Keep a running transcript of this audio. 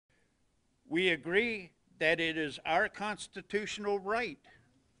We agree that it is our constitutional right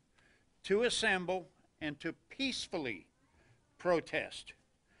to assemble and to peacefully protest.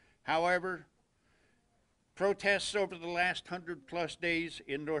 However, protests over the last 100+ days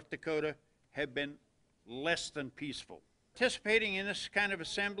in North Dakota have been less than peaceful. Participating in this kind of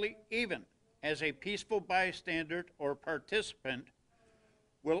assembly, even as a peaceful bystander or participant,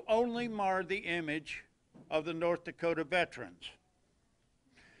 will only mar the image of the North Dakota veterans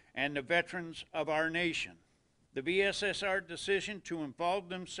and the veterans of our nation. The VSSR decision to involve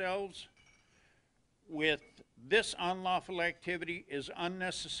themselves with this unlawful activity is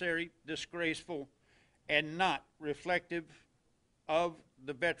unnecessary, disgraceful, and not reflective of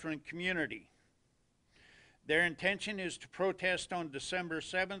the veteran community. Their intention is to protest on December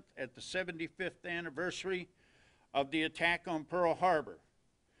 7th at the 75th anniversary of the attack on Pearl Harbor.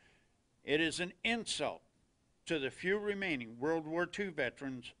 It is an insult to the few remaining World War II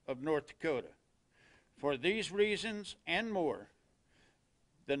veterans of North Dakota. For these reasons and more,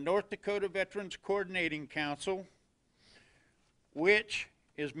 the North Dakota Veterans Coordinating Council, which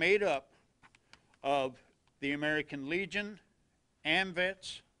is made up of the American Legion,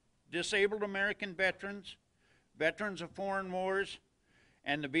 AMVETS, Disabled American Veterans, Veterans of Foreign Wars,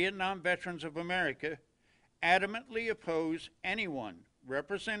 and the Vietnam Veterans of America, adamantly oppose anyone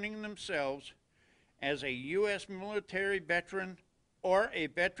representing themselves as a U.S. military veteran or a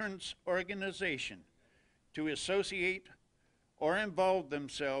veterans organization to associate or involve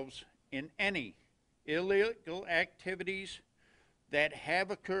themselves in any illegal activities that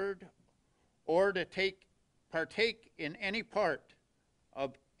have occurred or to partake in any part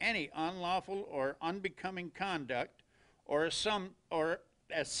of any unlawful or unbecoming conduct or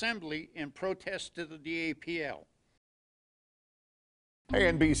assembly in protest to the DAPL. Hey,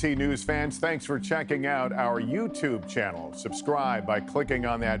 NBC News fans, thanks for checking out our YouTube channel. Subscribe by clicking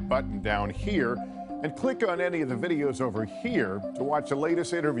on that button down here and click on any of the videos over here to watch the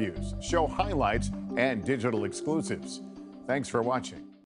latest interviews, show highlights, and digital exclusives. Thanks for watching.